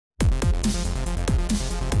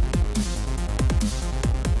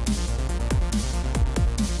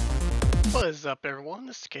What's up, everyone?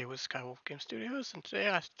 This is Kay with Skywolf Game Studios, and today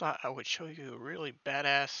I thought I would show you a really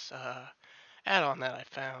badass add-on that I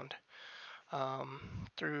found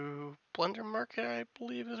through Blender Market, I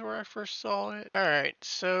believe is where I first saw it. Alright,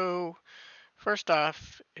 so first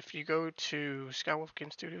off, if you go to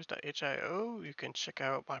skywolfgamestudios.hio, you can check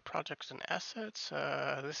out my projects and assets.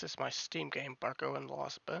 This is my Steam game, Barco and the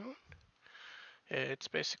Lost Bone. It's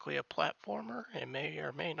basically a platformer. It may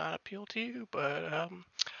or may not appeal to you, but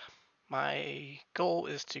my goal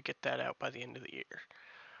is to get that out by the end of the year.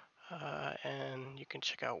 And you can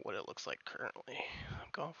check out what it looks like currently. I'm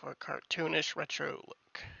going for a cartoonish retro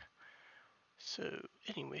look. So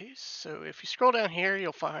anyways, so if you scroll down here,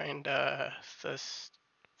 you'll find this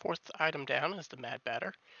fourth item down is the Mad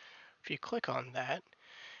Batter. If you click on that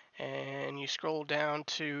and you scroll down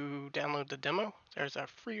to download the demo, there's a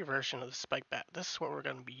free version of the Spike Bat. This is what we're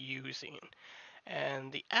going to be using.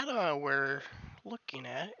 And the add-on we're looking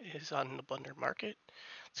at is on the Blender Market.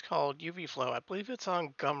 It's called UV Flow. I believe it's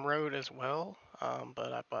on Gumroad as well,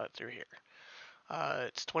 but I bought it through here.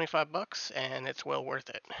 It's 25 bucks and it's well worth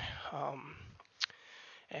it.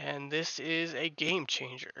 And this is a game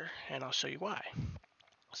changer, and I'll show you why.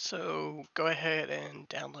 So go ahead and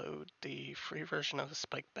download the free version of the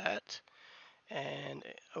Spike Bat and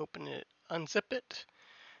open it, unzip it,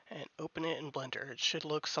 and open it in Blender. It should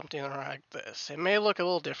look something like this. It may look a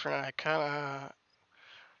little different. I kind of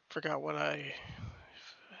forgot when I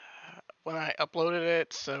uploaded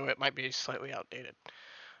it, so it might be slightly outdated.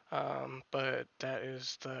 But that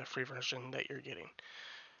is the free version that you're getting.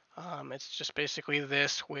 It's just basically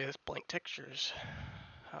this with blank textures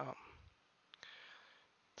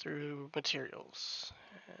through materials,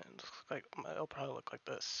 and like it'll probably look like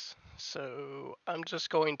this. So I'm just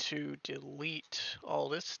going to delete all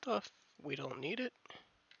this stuff. We don't need it.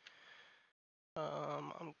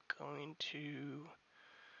 I'm going to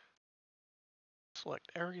select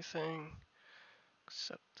everything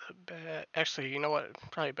except the bat. Actually, you know what?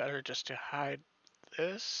 Probably better just to hide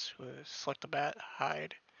this. Select the bat,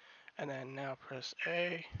 hide, and then now press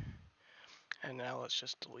A. And now let's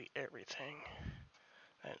just delete everything.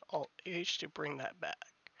 And Alt H to bring that back.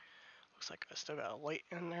 Looks like I still got a light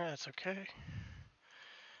in there. That's okay.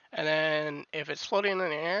 And then if it's floating in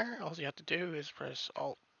the air, all you have to do is press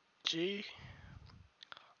Alt G,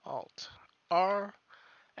 Alt R,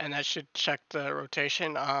 and that should check the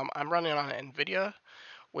rotation. I'm running on NVIDIA,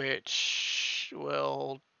 which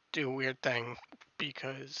will do a weird thing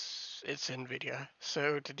because it's NVIDIA.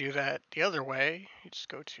 So to do that the other way, you just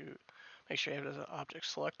go to, make sure you have the object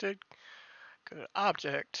selected, go to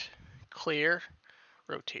Object, Clear,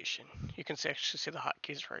 Rotation. You can actually see the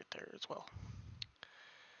hotkeys right there as well.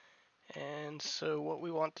 And so what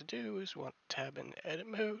we want to do is we want to tab in Edit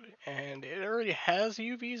Mode, and it already has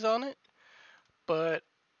UVs on it, but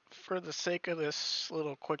for the sake of this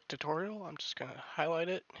little quick tutorial, I'm just going to highlight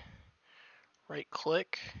it, right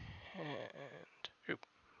click, and let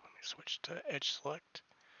me switch to Edge Select,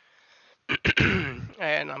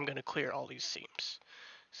 and I'm going to clear all these seams.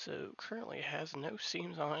 So currently it has no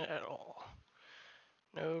seams on it at all.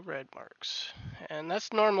 No red marks. And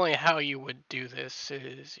that's normally how you would do this,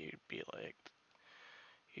 is you'd be like,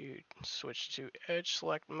 you'd switch to edge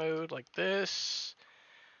select mode like this,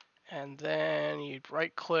 and then you'd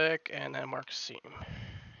right click and then mark a seam.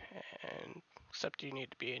 And except you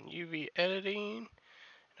need to be in UV editing.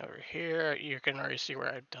 And over here, you can already see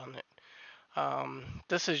where I've done it.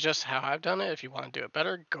 This is just how I've done it. If you want to do it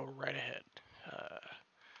better, go right ahead.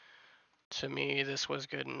 To me, this was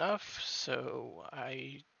good enough, so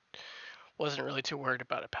I wasn't really too worried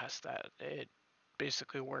about it past that. It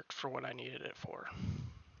basically worked for what I needed it for.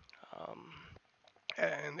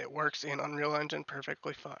 And it works in Unreal Engine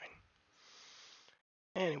perfectly fine.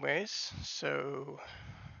 Anyways, so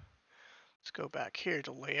let's go back here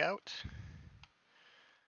to layout.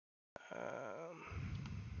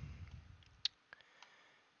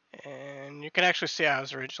 And you can actually see I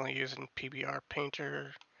was originally using PBR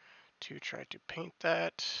Painter to try to paint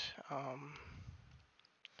that.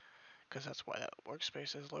 Because that's why that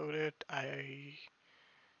workspace is loaded. I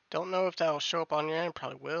don't know if that'll show up on your end,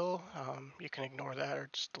 probably will. You can ignore that or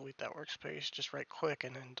just delete that workspace. Just right click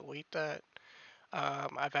and then delete that.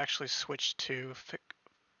 I've actually switched to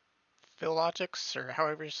Philogix, or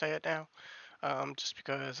however you say it now, just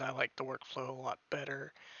because I like the workflow a lot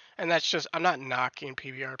better. And that's just, I'm not knocking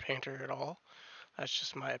PBR Painter at all. That's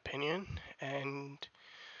just my opinion. And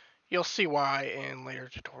you'll see why in later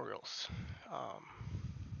tutorials.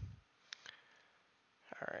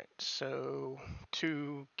 Alright, so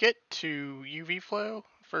to get to UV Flow,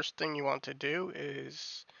 first thing you want to do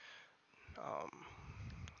is,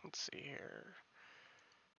 let's see here,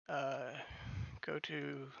 go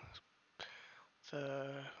to the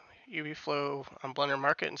UV Flow on Blender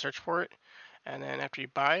Market and search for it. And then after you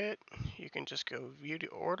buy it, you can just go view the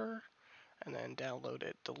order and then download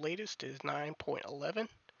it. The latest is 9.11,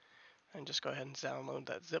 and just go ahead and download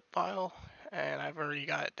that zip file. And I've already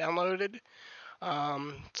got it downloaded.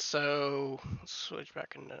 So let's switch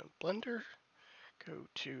back into Blender. Go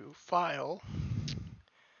to File.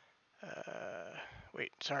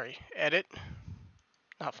 Edit,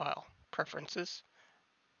 not File, Preferences.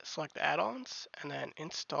 Select Add-ons, and then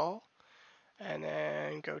Install. And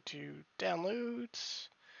then go to Downloads.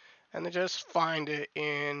 And then just find it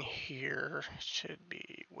in here. It should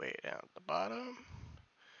be way down at the bottom.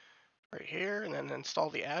 Right here. And then install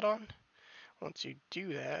the add-on. Once you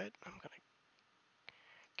do that, I'm going to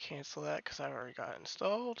cancel that because I've already got it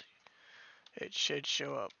installed. It should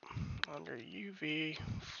show up under UV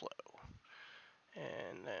Flow.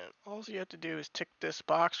 And then all you have to do is tick this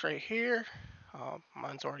box right here.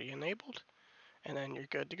 Mine's already enabled. And then you're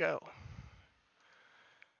good to go.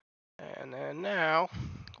 And then now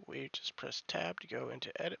we just press tab to go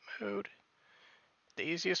into edit mode. The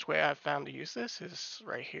easiest way I've found to use this is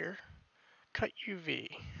right here. Cut UV.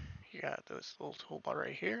 You got this little toolbar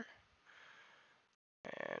right here.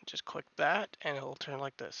 And just click that and it'll turn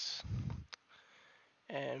like this.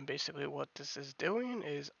 And basically what this is doing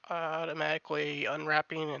is automatically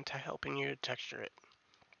unwrapping and helping you to texture it.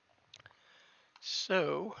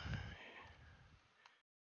 So,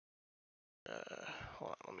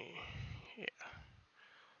 hold on,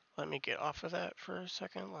 let me get off of that for a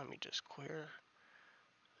second. Let me just clear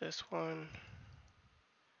this one.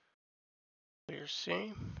 Clear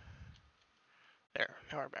seam. There,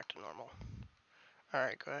 now we're back to normal.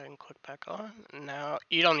 Alright, go ahead and click back on. Now,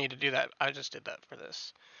 you don't need to do that. I just did that for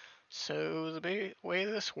this. So the way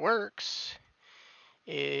this works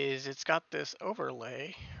is it's got this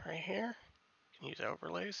overlay right here. You can use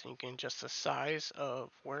overlays and you can adjust the size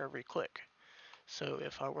of wherever you click. So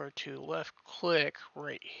if I were to left click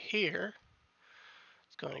right here,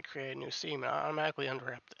 it's going to create a new seam and automatically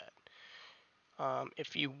unwrap that.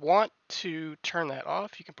 If you want to turn that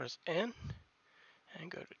off, you can press N and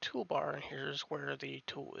go to toolbar, and here's where the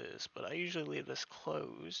tool is. But I usually leave this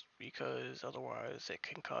closed because otherwise it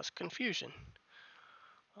can cause confusion.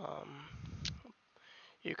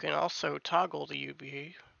 You can also toggle the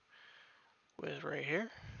UV with right here.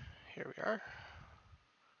 Here we are.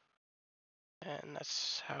 And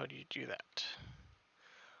that's how you do that.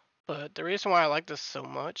 But the reason why I like this so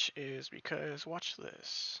much is because, watch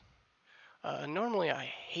this. Normally I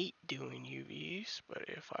hate doing UVs, but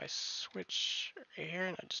if I switch right here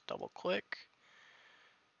and I just double click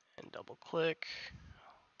and double click,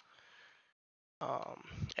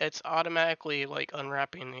 it's automatically like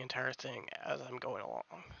unwrapping the entire thing as I'm going along.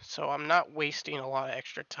 So I'm not wasting a lot of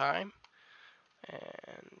extra time. And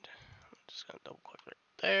I'm just gonna double click right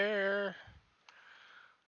there.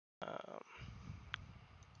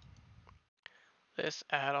 This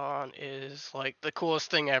add-on is like the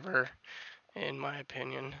coolest thing ever, in my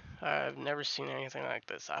opinion. I've never seen anything like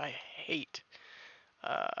this. I hate,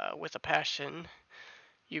 with a passion,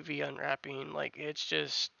 UV unwrapping. Like,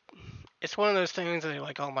 it's one of those things that you're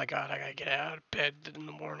like, oh my god, I gotta get out of bed in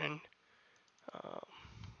the morning.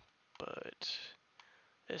 But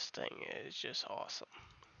this thing is just awesome.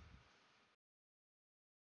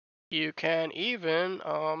 You can even,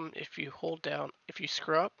 if you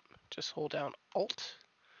screw up, just hold down Alt,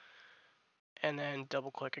 and then double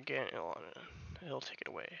click again, it'll take it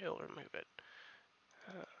away, it'll remove it.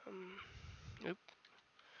 You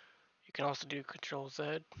can also do Control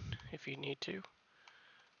Z if you need to.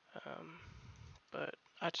 But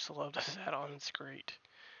I just love this add-on, it's great.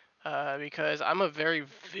 Because I'm a very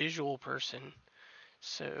visual person,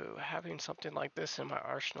 so having something like this in my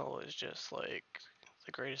arsenal is just like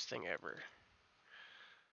the greatest thing ever.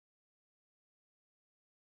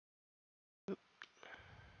 It's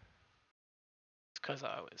because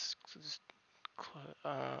I'm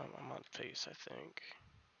on face, I think.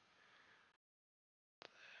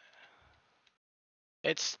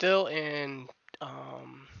 It's still in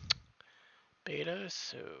beta,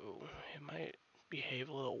 so it might behave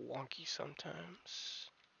a little wonky sometimes.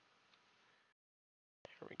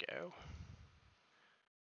 There we go.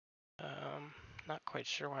 Not quite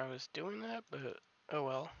sure why I was doing that, but oh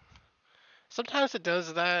well. Sometimes it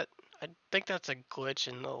does that. I think that's a glitch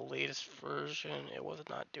in the latest version. It was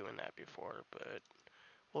not doing that before, but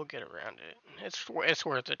we'll get around it. It's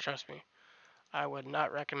worth it, trust me. I would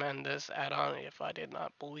not recommend this add-on if I did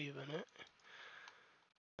not believe in it.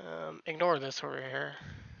 Ignore this over here.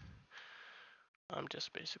 I'm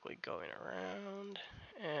just basically going around,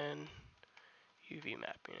 and UV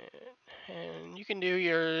mapping it. And you can do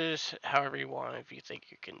yours however you want if you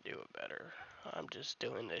think you can do it better. I'm just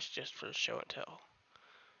doing this just for show and tell,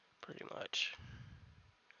 pretty much.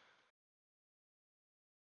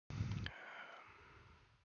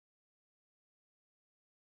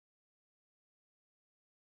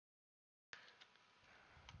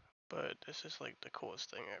 But this is like the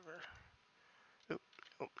coolest thing ever. Oop,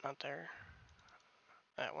 oop, not there.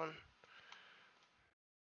 That one.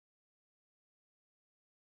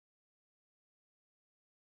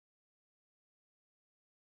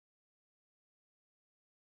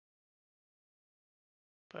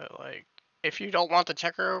 But like, if you don't want the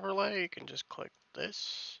checker overlay, you can just click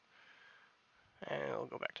this, and it'll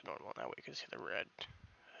go back to normal. That way you can see the red.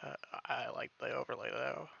 I like the overlay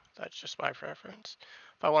though. That's just my preference.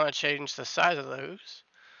 If I want to change the size of those,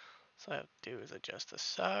 so all I have to do is adjust the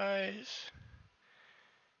size,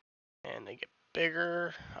 and they get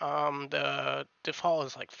bigger. The default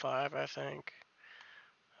is like 5, I think.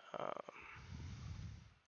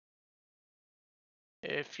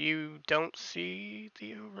 If you don't see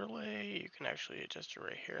the overlay, you can actually adjust it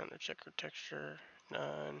right here on the checker texture.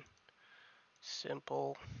 None.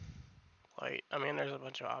 Simple. Light. I mean, there's a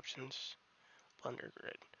bunch of options. Blender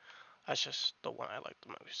grid. That's just the one I like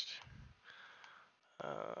the most.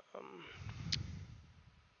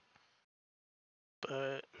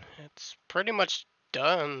 But it's pretty much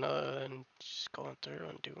done. And just going through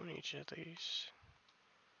and doing each of these.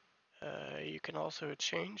 You can also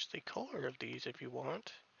change the color of these if you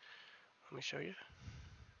want. Let me show you.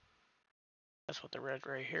 That's what the red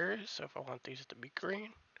right here is. So if I want these to be green,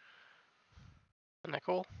 isn't that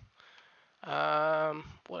cool?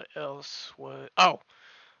 What else was? Oh,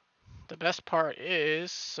 the best part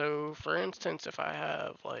is, so for instance, if I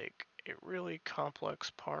have like a really complex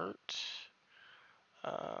part,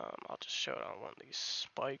 I'll just show it on one of these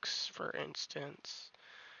spikes, for instance.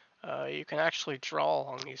 You can actually draw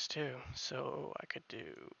along these too. So I could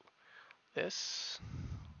do this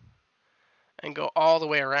and go all the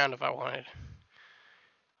way around if I wanted.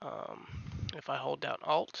 If I hold down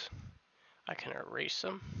Alt, I can erase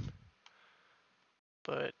them.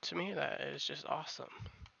 But to me, that is just awesome.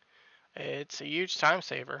 It's a huge time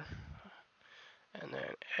saver. And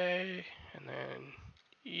then A, and then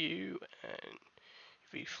U, and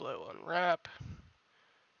UV Flow Unwrap.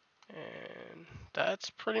 And that's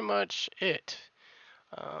pretty much it.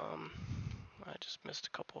 I just missed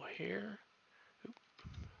a couple here. Oop.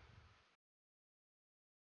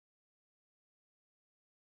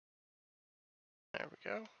 There we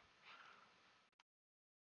go.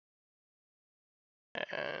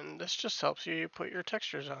 And this just helps you put your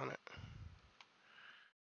textures on it.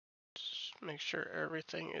 Just make sure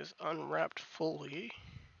everything is unwrapped fully.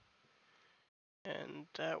 And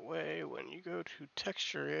that way, when you go to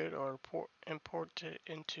texture it or import it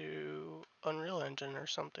into Unreal Engine or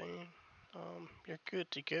something, you're good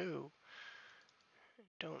to go.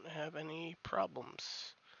 Don't have any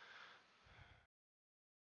problems.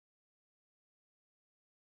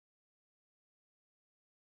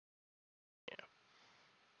 Yeah,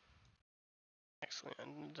 excellent.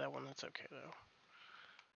 And that one, that's okay though.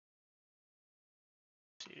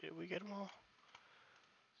 Let's see, did we get them all?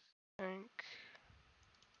 I think.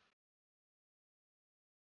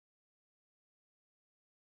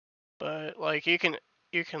 But like you can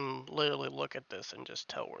literally look at this and just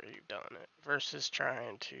tell where you've done it versus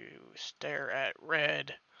trying to stare at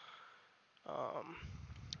red.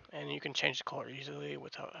 And you can change the color easily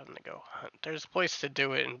without having to go hunt. There's a place to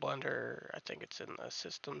do it in Blender. I think it's in the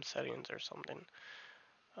system settings or something.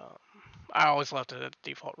 I always left it at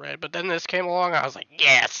default red, but then this came along. I was like,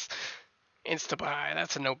 yes, insta buy.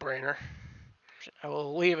 That's a no-brainer. I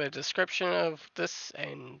will leave a description of this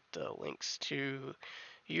and the links to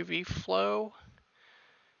UV Flow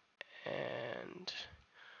and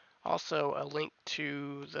also a link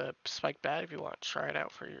to the spike bat if you want to try it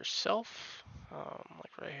out for yourself.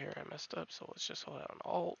 Like right here, I messed up, so let's just hold down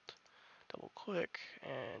Alt, double click,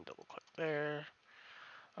 and double click there.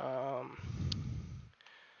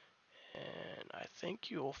 And I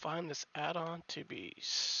think you will find this add-on to be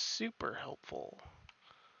super helpful.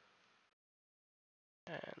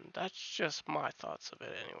 And that's just my thoughts of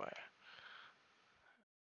it anyway.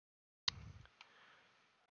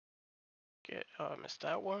 I missed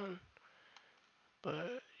that one.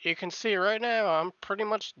 But you can see right now I'm pretty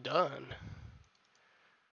much done.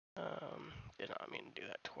 Did not mean to do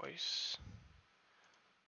that twice.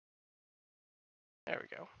 There we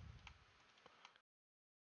go.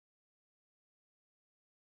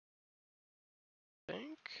 I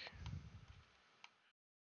think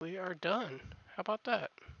we are done. How about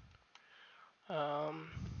that?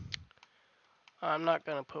 I'm not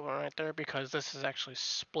going to put one right there because this is actually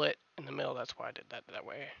split in the middle. That's why I did that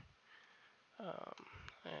way.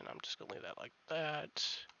 And I'm just going to leave that like that.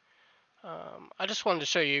 I just wanted to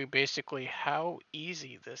show you basically how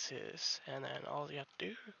easy this is. And then all you have to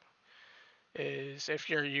do is, if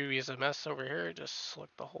your UV is a mess over here, just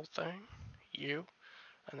select the whole thing, U,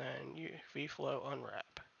 and then UV Flow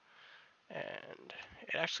Unwrap. And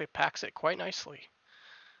it actually packs it quite nicely,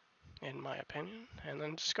 in my opinion. And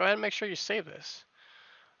then just go ahead and make sure you save this.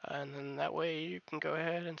 And then that way you can go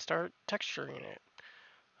ahead and start texturing it.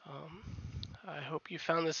 I hope you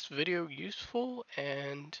found this video useful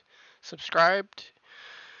and subscribed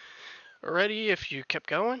already if you kept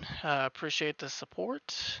going. Appreciate the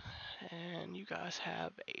support, and you guys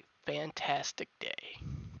have a fantastic day.